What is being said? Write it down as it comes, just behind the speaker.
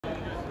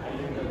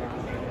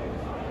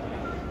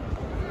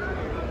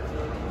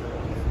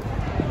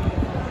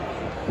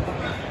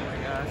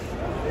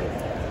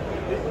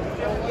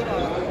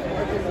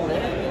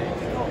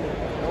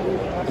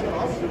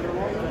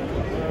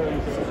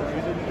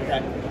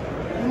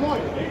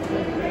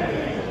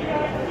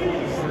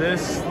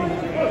This.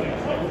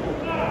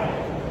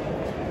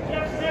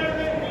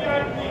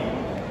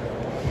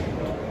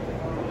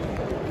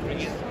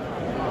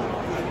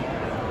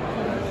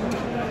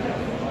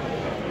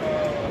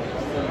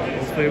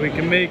 Hopefully we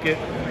can make it,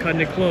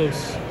 cutting it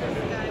close.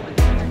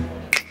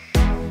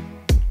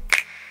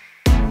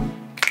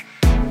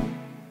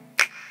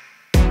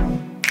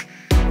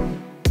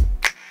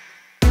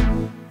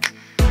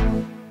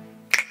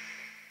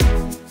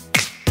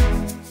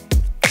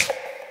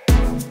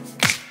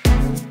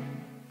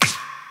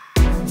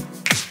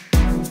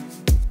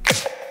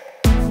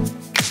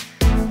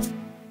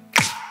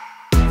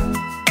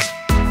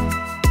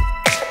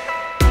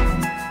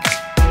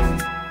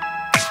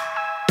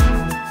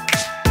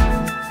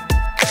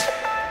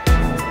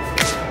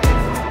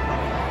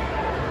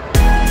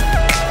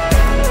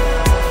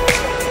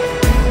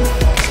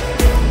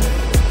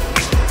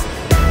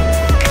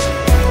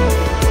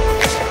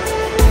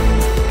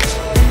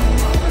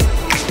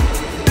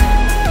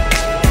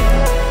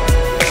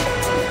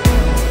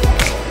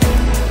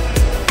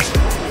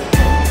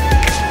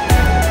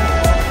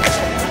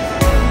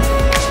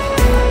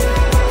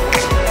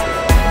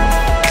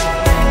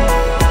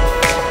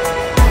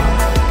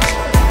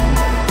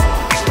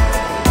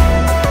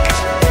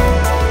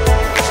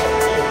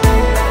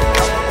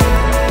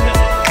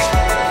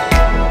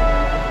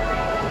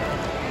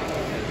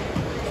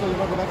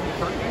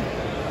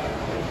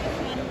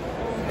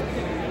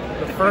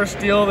 First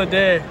deal of the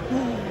day.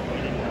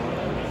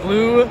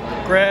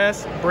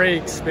 Bluegrass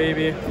Brakes,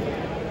 baby.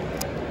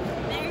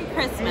 Merry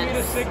Christmas. Can you get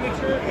a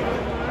signature?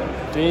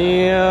 You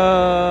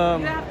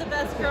Damn. have the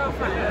best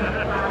girlfriend.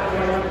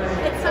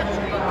 It's such a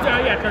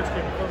Yeah,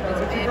 touchscreen.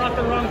 You brought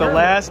the wrong The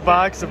last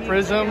box of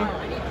Prism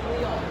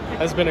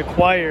has been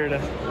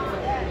acquired.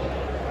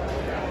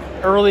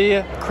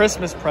 Early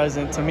Christmas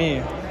present to me.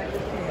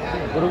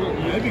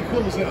 That'd be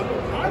cool as hell.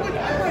 I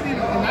might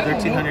even.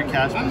 1,300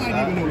 cash. I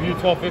might even know. You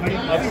 1250?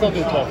 I'd still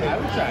do 1250. I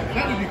would try.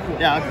 That'd be cool.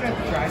 Yeah, I'd have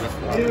to try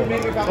it.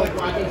 Maybe about like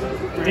Rogers or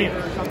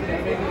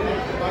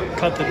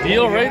Cut the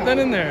deal right then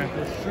and there.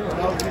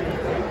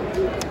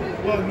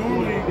 Well,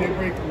 normally they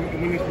break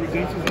when it's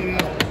redemptions like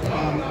that.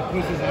 The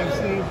places I've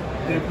seen,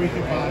 they break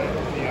it by the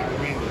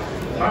range.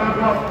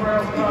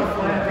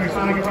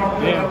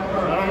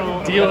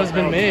 Yeah. Deal has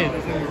been made.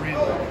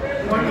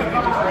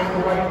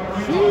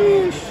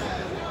 Sheesh.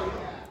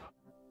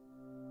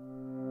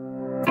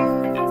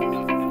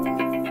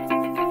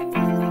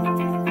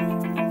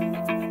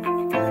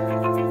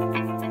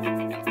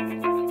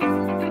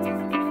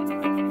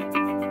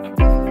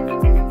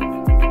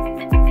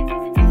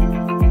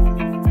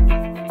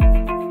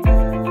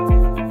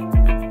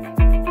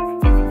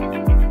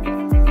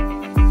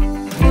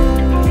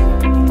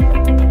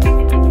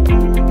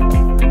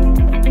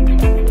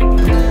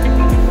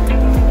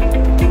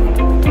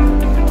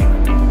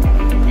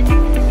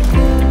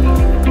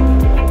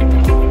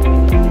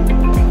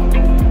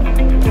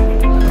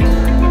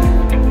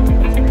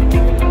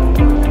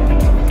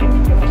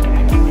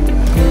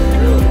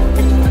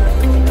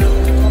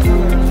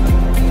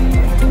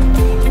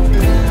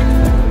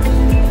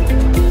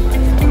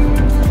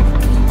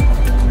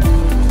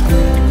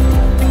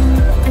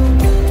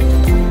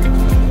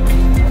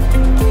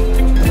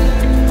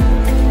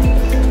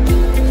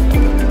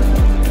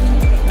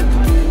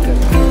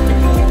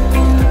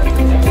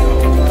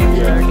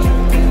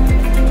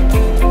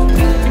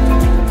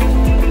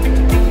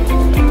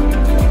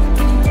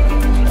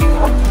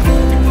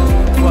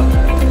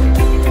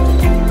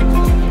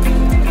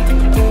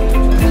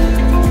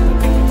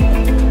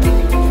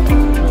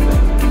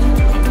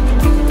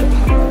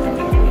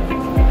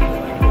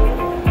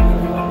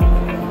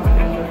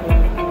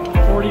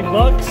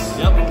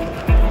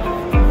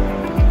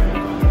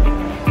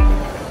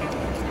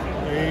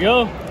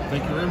 Go.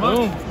 Thank you very much.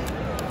 Boom.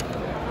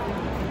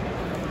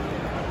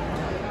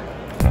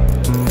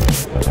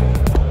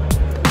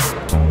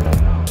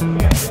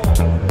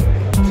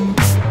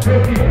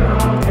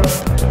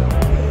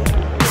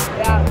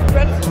 Yeah,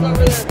 Brett's over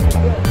there.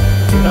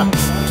 Yeah.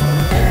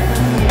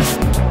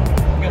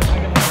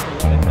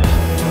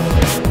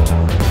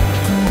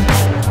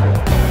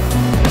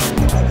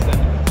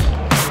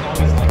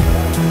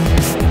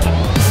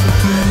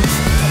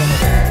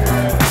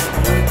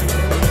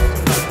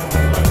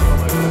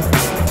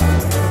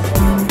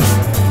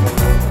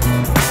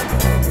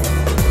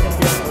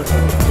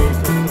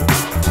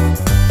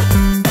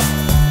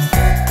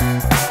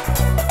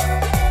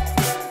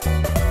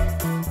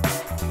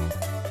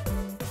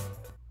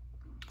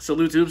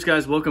 Salute Hoops,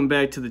 guys. Welcome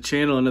back to the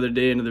channel. Another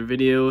day, another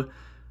video,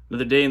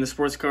 another day in the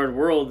sports card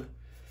world.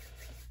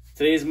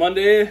 Today is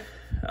Monday,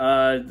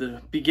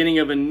 the beginning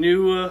of a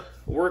new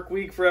work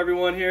week for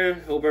everyone here.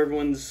 Hope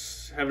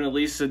everyone's having at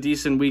least a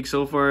decent week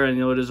so far. I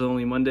know it is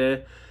only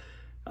Monday.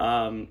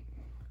 As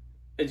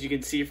you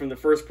can see from the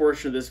first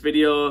portion of this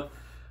video,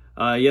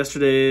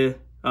 yesterday,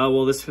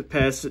 this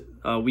past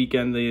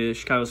weekend, the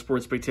Chicago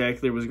Sports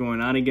Spectacular was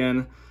going on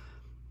again.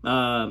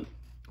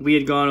 We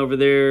had gone over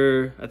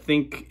there, I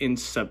think in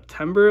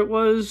September it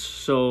was,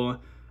 so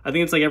I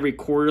think it's like every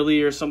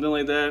quarterly or something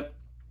like that.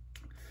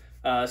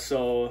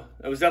 So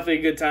it was definitely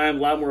a good time. A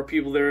lot more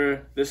people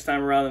there this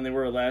time around than they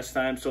were last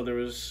time, so there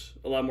was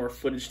a lot more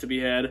footage to be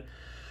had.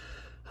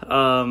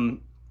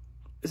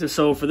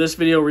 So for this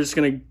video, we're just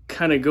going to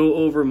kind of go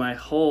over my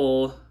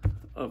haul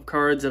of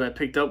cards that I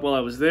picked up while I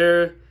was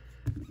there.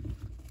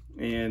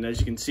 And as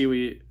you can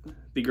see,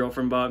 the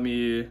girlfriend bought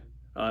me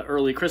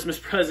early Christmas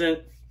present,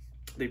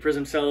 the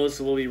Prism Cellos,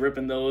 so we'll be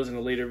ripping those in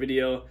a later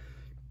video.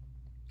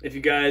 If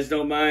you guys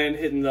don't mind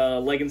hitting the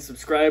like and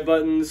subscribe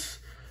buttons,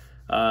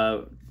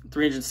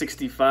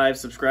 365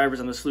 subscribers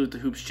on the Salute to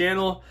Hoops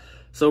channel,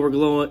 so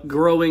we're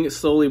growing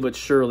slowly but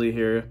surely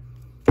here.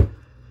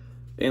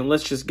 And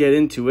let's just get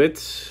into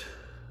it.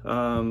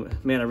 Man,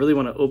 I really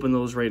want to open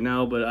those right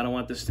now, but I don't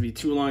want this to be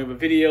too long of a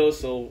video,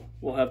 so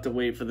we'll have to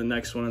wait for the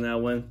next one on that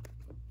one.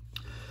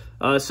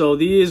 So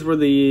these were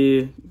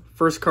the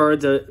first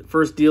cards,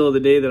 first deal of the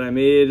day that I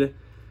made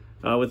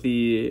at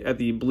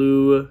the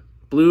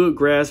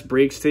Bluegrass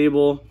Breaks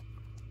table.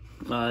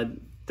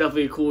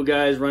 Definitely cool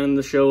guys running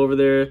the show over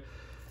there,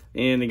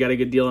 and they got a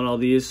good deal on all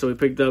these. So we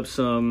picked up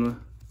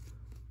some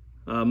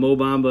Mo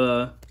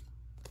Bamba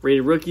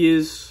rated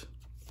rookies,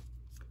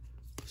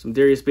 some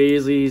Darius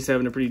Baisley, he's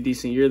having a pretty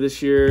decent year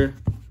this year.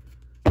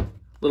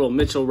 Little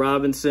Mitchell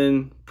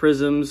Robinson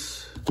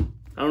Prisms.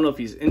 I don't know if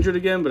he's injured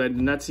again, but I did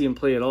not see him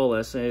play at all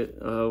last night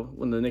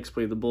when the Knicks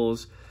played the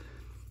Bulls.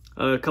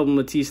 A couple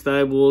Matisse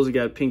Thybulls. We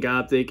got a pink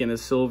optic and a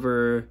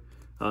silver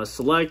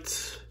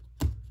select.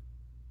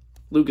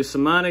 Lucas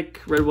Simonik,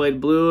 red, white,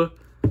 blue.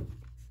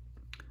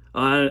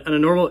 On a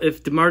normal,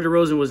 if DeMar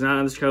DeRozan was not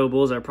on the Chicago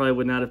Bulls, I probably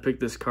would not have picked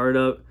this card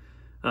up.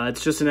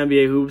 It's just an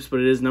NBA Hoops, but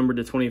it is numbered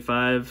to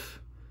 25.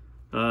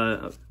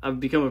 I've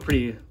become a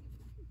pretty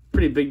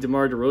big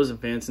DeMar DeRozan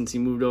fan since he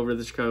moved over to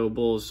the Chicago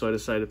Bulls, so I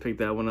decided to pick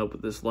that one up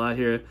with this lot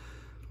here.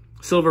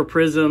 Silver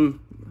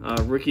Prism,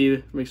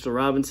 rookie Mitchell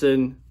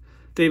Robinson.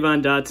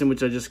 Davon Dotson,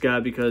 which I just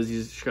got because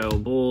he's the Chicago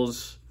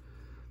Bulls.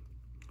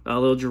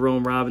 Little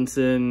Jerome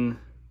Robinson.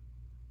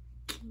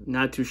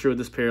 Not too sure what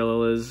this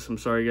parallel is. I'm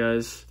sorry,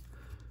 guys.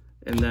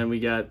 And then we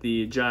got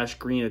the Josh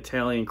Green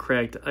Italian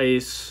Cracked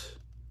Ice.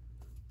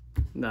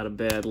 Not a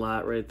bad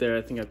lot right there.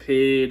 I think I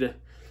paid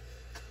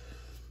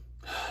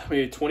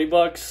maybe 20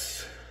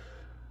 bucks.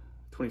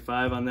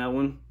 25 on that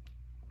one.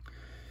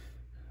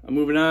 I'm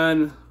moving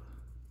on.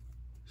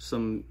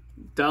 Some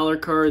dollar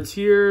cards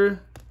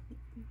here.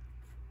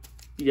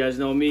 You guys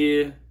know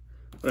me.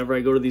 Whenever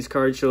I go to these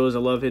card shows, I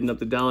love hitting up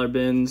the dollar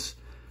bins.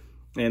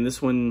 And this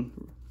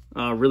one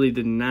really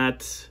did not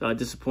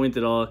disappoint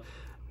at all.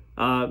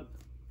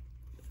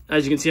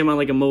 As you can see, I'm on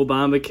like a Mo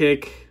Bamba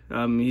kick.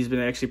 He's been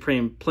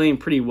actually playing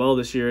pretty well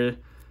this year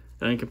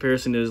in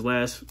comparison to his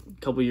last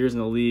couple years in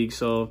the league.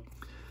 So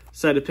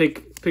decided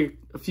to pick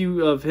a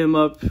few of him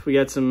up. We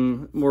got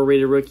some more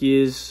rated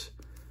rookies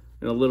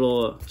and a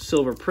little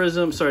silver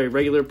prism. Sorry,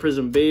 regular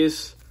prism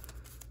base.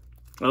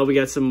 We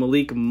got some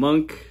Malik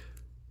Monk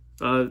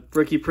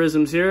rookie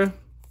prisms here.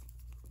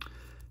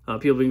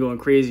 People have been going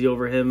crazy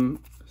over him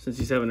since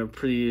he's having a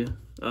pretty,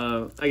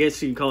 I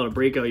guess you can call it a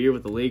breakout year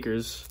with the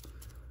Lakers.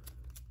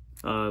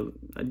 I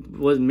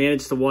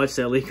managed to watch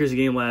that Lakers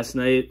game last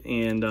night,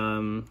 and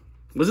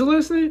was it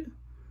last night?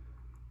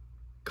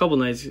 Couple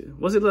nights.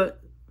 Was it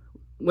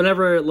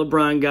whenever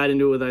LeBron got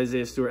into it with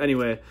Isaiah Stewart?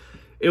 Anyway,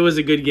 it was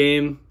a good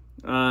game,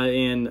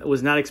 and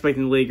was not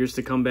expecting the Lakers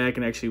to come back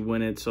and actually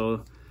win it.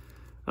 So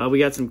we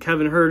got some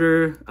Kevin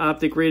Huerter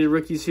optic rated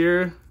rookies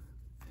here.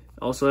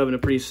 Also having a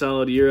pretty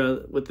solid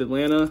year with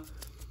Atlanta.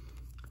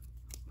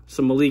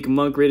 Some Malik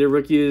Monk rated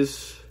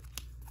rookies.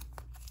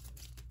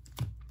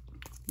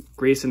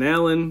 Grayson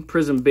Allen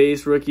Prism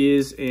base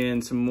rookies,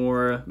 and some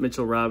more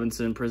Mitchell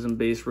Robinson Prism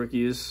base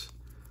rookies.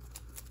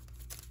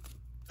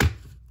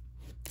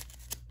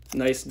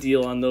 Nice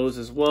deal on those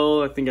as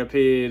well. I think I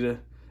paid,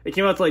 it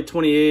came out to like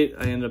 28.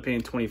 I ended up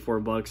paying 24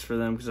 bucks for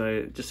them because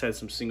I just had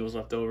some singles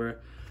left over.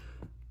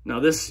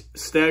 Now this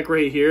stack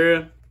right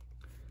here,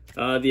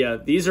 yeah,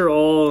 these are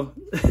all,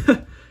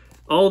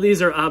 all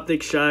these are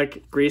Optic Shock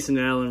Grayson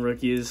Allen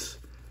rookies.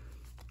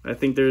 I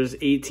think there's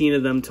 18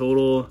 of them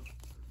total.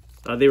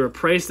 They were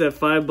priced at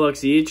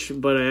 $5 each,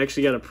 but I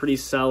actually got a pretty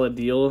solid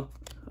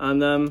on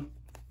them.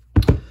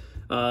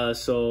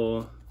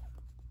 So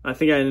I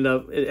think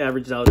it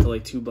averaged out to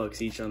like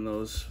 $2 each on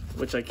those,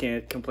 which I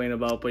can't complain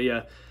about. But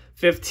yeah,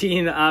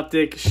 15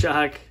 Optic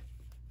Shock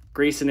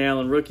Grayson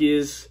Allen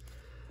rookies.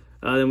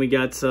 Then we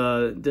got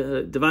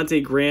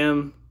Devontae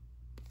Graham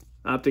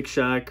Optic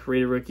Shock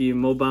rated rookie,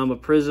 Mo Bamba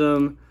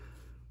Prism,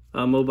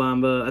 Mo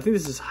Bamba, I think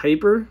this is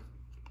Hyper,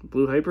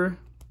 Blue Hyper.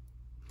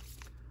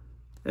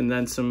 And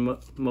then some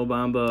Mo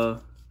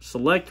Bamba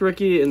Select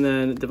rookie, and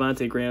then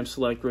Devontae Graham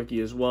Select rookie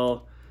as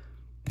well.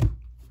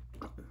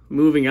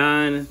 Moving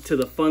on to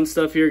the fun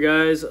stuff here,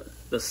 guys.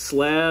 The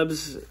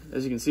slabs.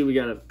 As you can see, we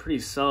got a pretty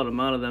solid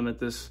amount of them at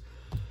this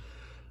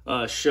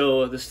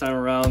show this time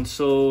around.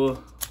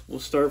 So we'll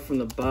start from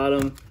the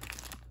bottom.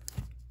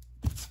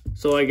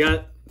 So I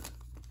got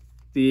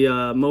the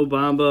Mo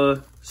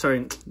Bamba,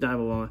 sorry, not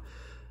Mo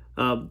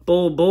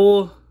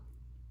Bamba,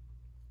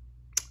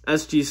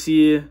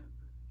 SGC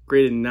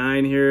graded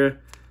 9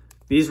 here.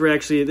 This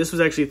was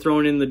actually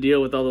thrown in the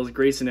deal with all those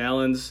Grayson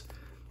Allens,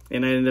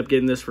 and I ended up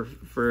getting this for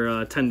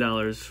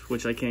 $10,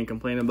 which I can't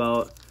complain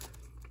about.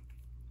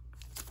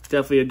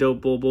 Definitely a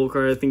dope bull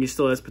card. I think he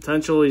still has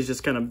potential. He's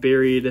just kind of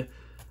buried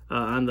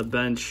on the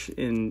bench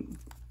in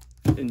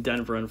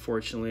Denver,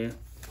 unfortunately.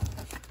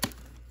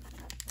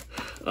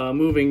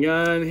 Moving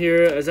on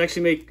here,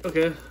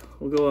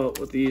 we'll go out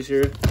with these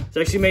here. It's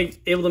actually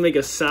able to make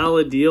a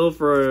solid deal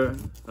for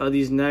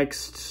these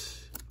next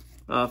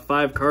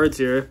 5 cards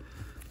here.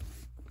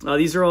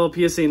 These are all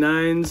PSA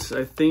 9s,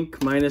 I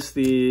think, minus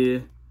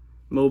the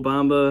Mo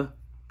Bamba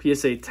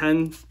PSA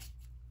 10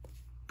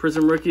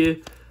 Prism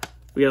Rookie.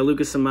 We got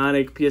Lucas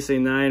Simonik PSA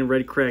 9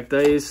 Red Cracked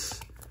Ice,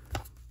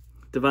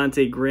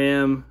 Devontae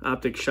Graham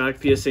Optic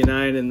Shock PSA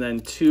 9, and then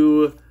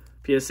 2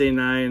 PSA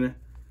 9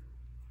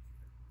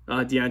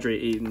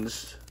 DeAndre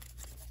Aytons.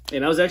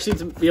 And I was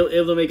actually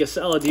able to make a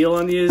solid deal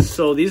on these.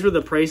 So these were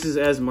the prices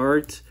as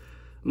marked.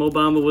 Mo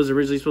Bamba was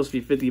originally supposed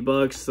to be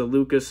 $50. The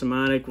Lucas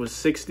Simonik was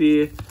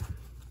 $60.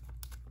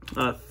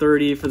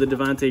 30 for the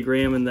Devontae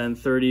Graham, and then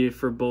 30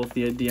 for both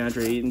the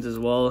DeAndre Aytons as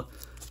well.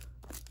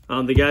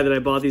 The guy that I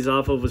bought these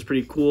off of was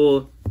pretty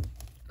cool,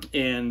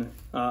 and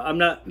I'm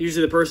not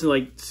usually the person to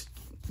like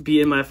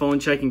be in my phone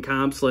checking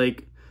comps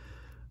like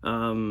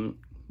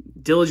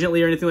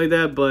diligently or anything like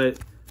that, but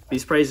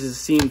these prices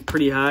seemed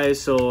pretty high.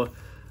 So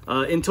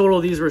in total,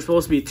 these were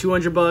supposed to be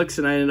 $200,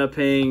 and I ended up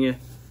paying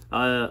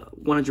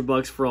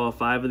 $100 for all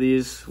 5 of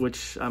these,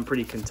 which I'm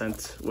pretty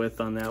content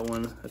with on that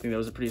one. I think that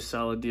was a pretty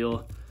solid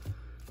deal.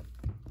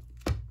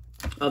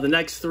 The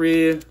next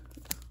 3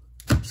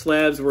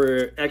 slabs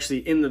were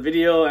actually in the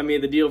video. I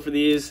made the deal for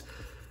these.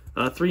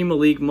 3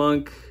 Malik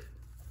Monk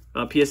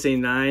PSA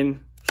 9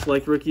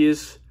 select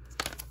rookies.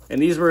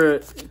 And these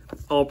were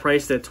all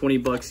priced at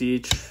 $20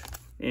 each.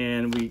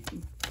 And we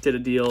did a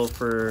deal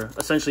for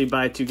essentially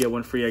buy 2, get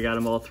 1 free. I got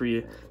them all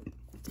 3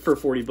 for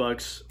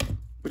 $40,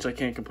 which I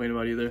can't complain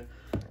about either.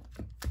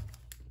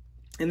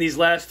 And these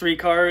last 3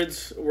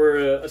 cards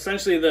were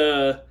essentially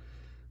the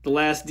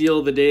last deal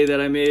of the day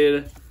that I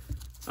made.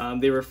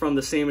 They were from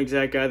the same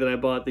exact guy that I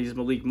bought these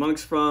Malik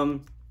Monks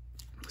from.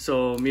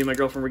 So me and my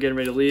girlfriend were getting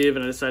ready to leave,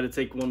 and I decided to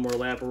take one more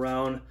lap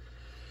around.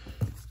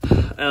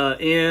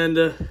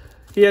 And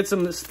he had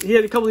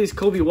a couple of these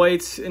Kobe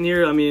Whites in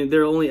here. I mean,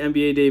 they're only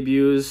NBA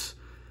debuts,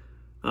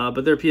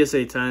 but they're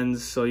PSA 10s.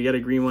 So you got a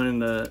green one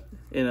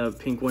and a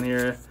pink one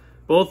here.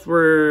 Both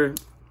were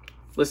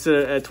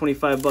listed at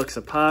 $25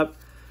 a pop.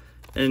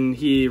 And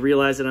he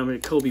realized that I'm a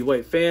Kobe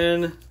White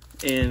fan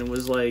and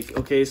was like,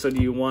 okay, so do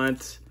you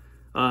want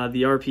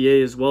the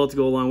RPA as well to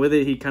go along with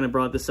it? He kind of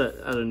brought this out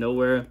of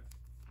nowhere.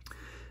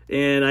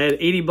 And I had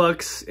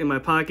 $80 in my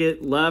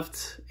pocket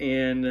left,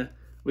 and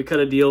we cut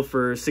a deal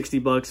for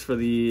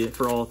 $60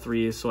 for all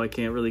 3, so I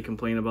can't really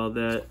complain about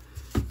that.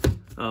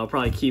 I'll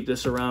probably keep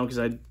this around because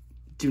I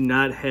do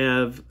not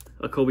have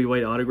a Kobe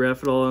White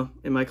autograph at all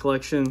in my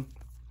collection.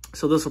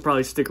 So this will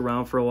probably stick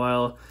around for a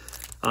while.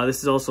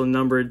 This is also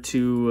numbered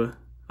to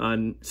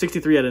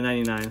 63 out of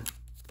 99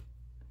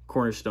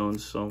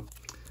 cornerstones, so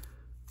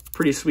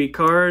pretty sweet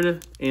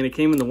card. And it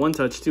came in the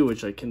 1-touch too,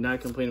 which I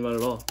cannot complain about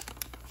at all.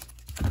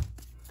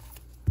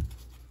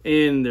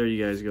 And there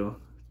you guys go.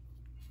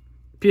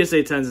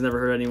 PSA 10s never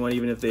hurt anyone,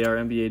 even if they are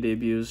NBA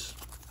debuts.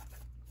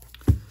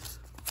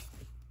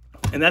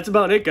 And that's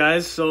about it,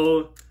 guys.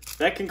 So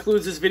that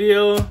concludes this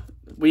video.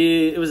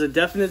 It was a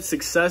definite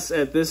success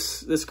at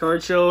this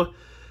card show.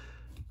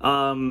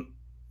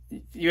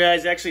 You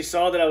guys actually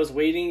saw that I was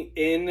waiting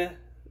in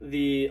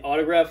the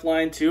autograph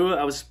line too.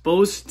 I was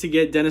supposed to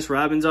get Dennis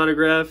Rodman's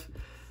autograph,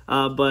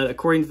 but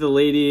according to the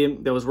lady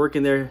that was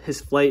working there,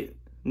 his flight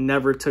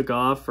never took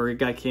off, or it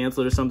got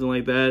canceled or something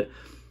like that.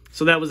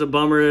 So that was a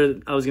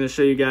bummer. I was going to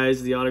show you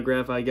guys the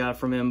autograph I got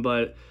from him,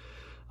 but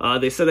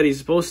they said that he's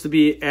supposed to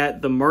be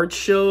at the March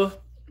show.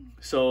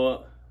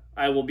 So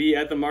I will be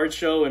at the March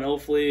show, and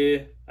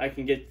hopefully I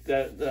can get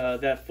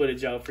that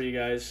footage out for you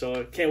guys.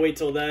 So can't wait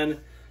till then.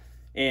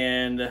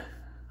 And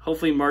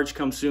hopefully March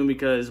comes soon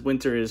because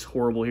winter is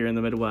horrible here in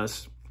the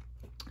Midwest.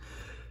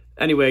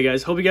 Anyway,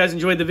 guys, hope you guys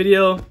enjoyed the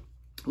video.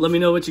 Let me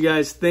know what you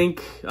guys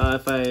think,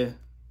 if I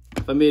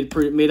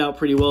made out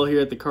pretty well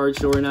here at the card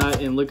show or not.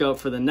 And look out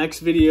for the next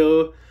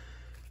video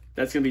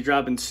that's going to be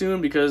dropping soon,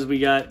 because we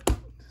got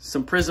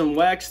some Prism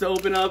Wax to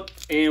open up,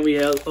 and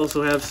we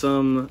also have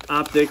some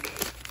Optic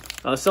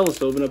Celis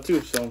to open up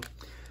too. So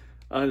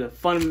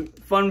fun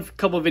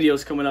couple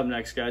videos coming up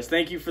next, guys.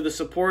 Thank you for the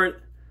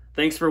support.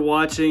 Thanks for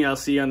watching. I'll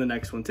see you on the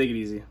next one. Take it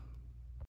easy.